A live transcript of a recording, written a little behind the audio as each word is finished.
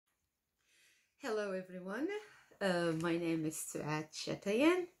Hello everyone, my name is Suad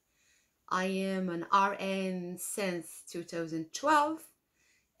Chatayan. I am an RN since 2012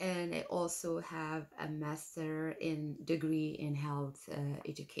 and I also have a master in degree in health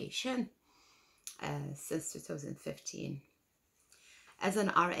education since 2015. As an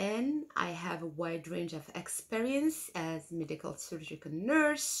RN, I have a wide range of experience as medical surgical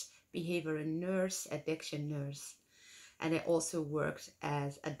nurse, behavioral nurse, addiction nurse. And I also worked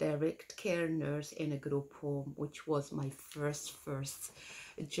as a direct care nurse in a group home, which was my first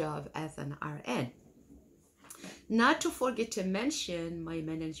job as an RN. Not to forget to mention my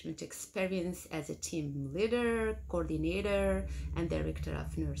management experience as a team leader, coordinator, and director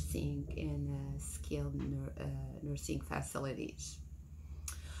of nursing in skilled nursing facilities.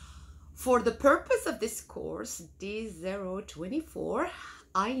 For the purpose of this course, D024,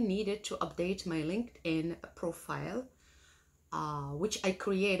 I needed to update my LinkedIn profile, which I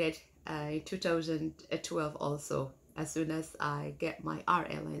created in 2012 also. As soon as I get my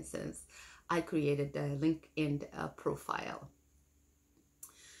RN license, I created the LinkedIn profile.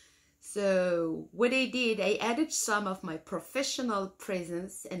 So what I did, I added some of my professional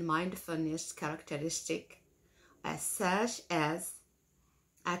presence and mindfulness characteristic, such as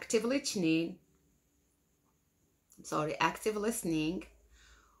active listening,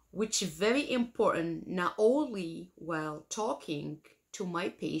 which is very important not only while talking to my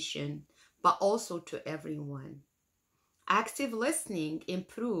patient, but also to everyone. Active listening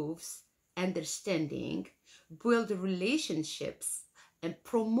improves understanding, builds relationships, and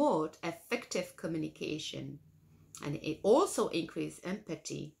promote effective communication. And it also increases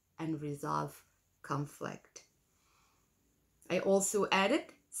empathy and resolve conflict. I also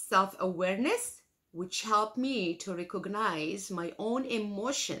added self-awareness, which helped me to recognize my own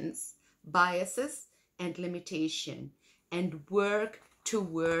emotions, biases, and limitation, and work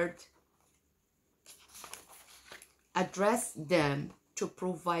toward address them to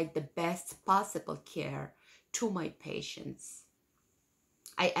provide the best possible care to my patients.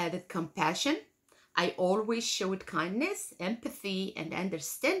 I added compassion. I always showed kindness, empathy, and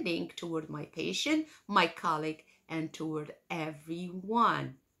understanding toward my patient, my colleague, and toward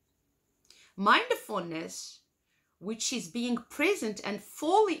everyone. Mindfulness, which is being present and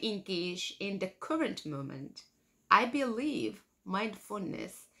fully engaged in the current moment. I believe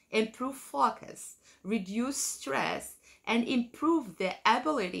mindfulness improves focus, reduce stress, and improve the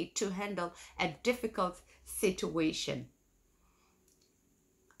ability to handle a difficult situation.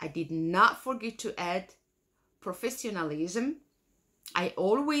 I did not forget to add professionalism. I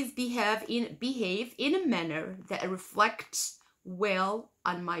always behave in a manner that reflects well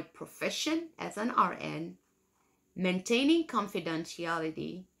on my profession as an RN. Maintaining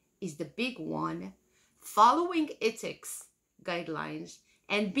confidentiality is the big one, following ethics guidelines,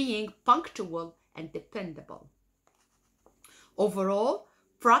 and being punctual and dependable. Overall,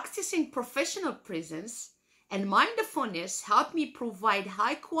 practicing professional presence and mindfulness help me provide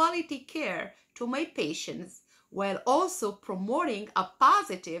high-quality care to my patients while also promoting a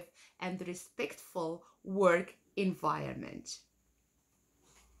positive and respectful work environment.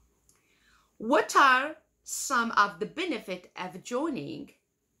 What are some of the benefits of joining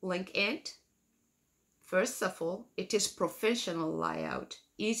LinkedIn? First of all, it is professional layout,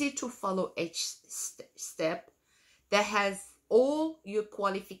 easy to follow each step, that has all your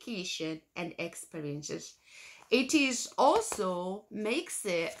qualification and experiences. It is also makes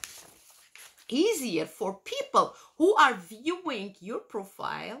it easier for people who are viewing your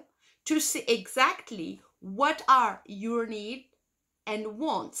profile to see exactly what are your needs and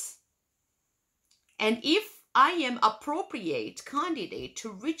wants. And if I am appropriate candidate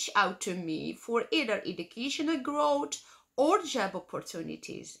to reach out to me for either educational growth or job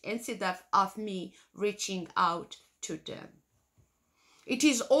opportunities instead of me reaching out to them. It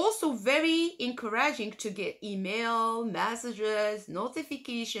is also very encouraging to get email, messages,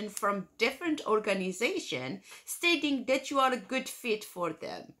 notifications from different organizations stating that you are a good fit for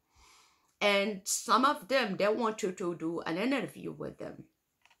them. And some of them, they want you to do an interview with them.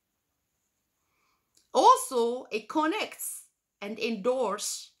 Also, it connects and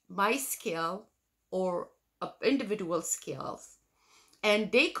endorses my skill or individual skills.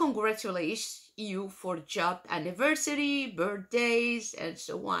 And they congratulate you for job anniversary, birthdays, and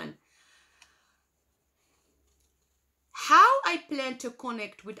so on. How I plan to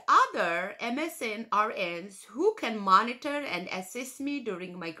connect with other MSN RNs who can monitor and assist me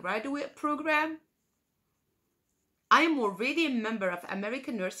during my graduate program? I am already a member of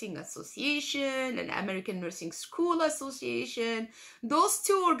American Nursing Association and American Nursing School Association. Those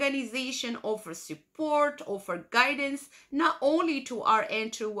two organizations offer support, offer guidance, not only to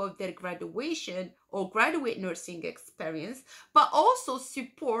RN throughout their graduation or graduate nursing experience, but also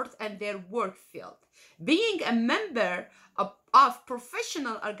support in their work field. Being a member of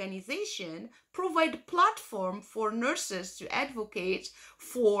professional organization provide platform for nurses to advocate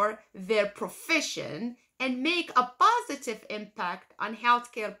for their profession and make a positive impact on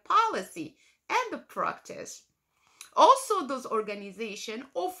healthcare policy and practice. Also, those organizations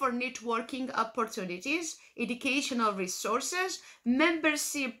offer networking opportunities, educational resources,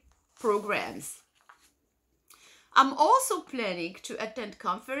 membership programs. I'm also planning to attend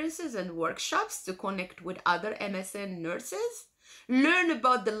conferences and workshops to connect with other MSN nurses, learn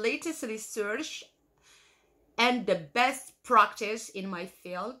about the latest research and the best practice in my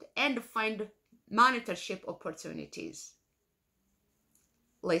field, and find mentorship opportunities.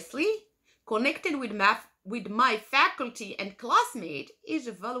 Lastly, connecting with my faculty and classmates is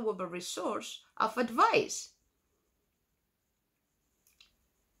a valuable resource of advice.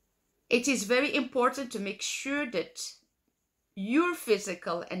 It is very important to make sure that your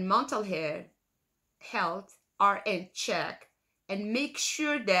physical and mental health are in check, and make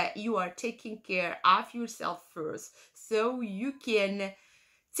sure that you are taking care of yourself first so you can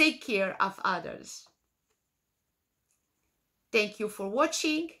take care of others. Thank you for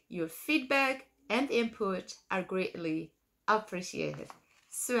watching. Your feedback and input are greatly appreciated.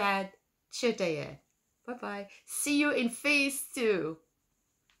 Suad Chatayan. Bye-bye. See you in phase 2.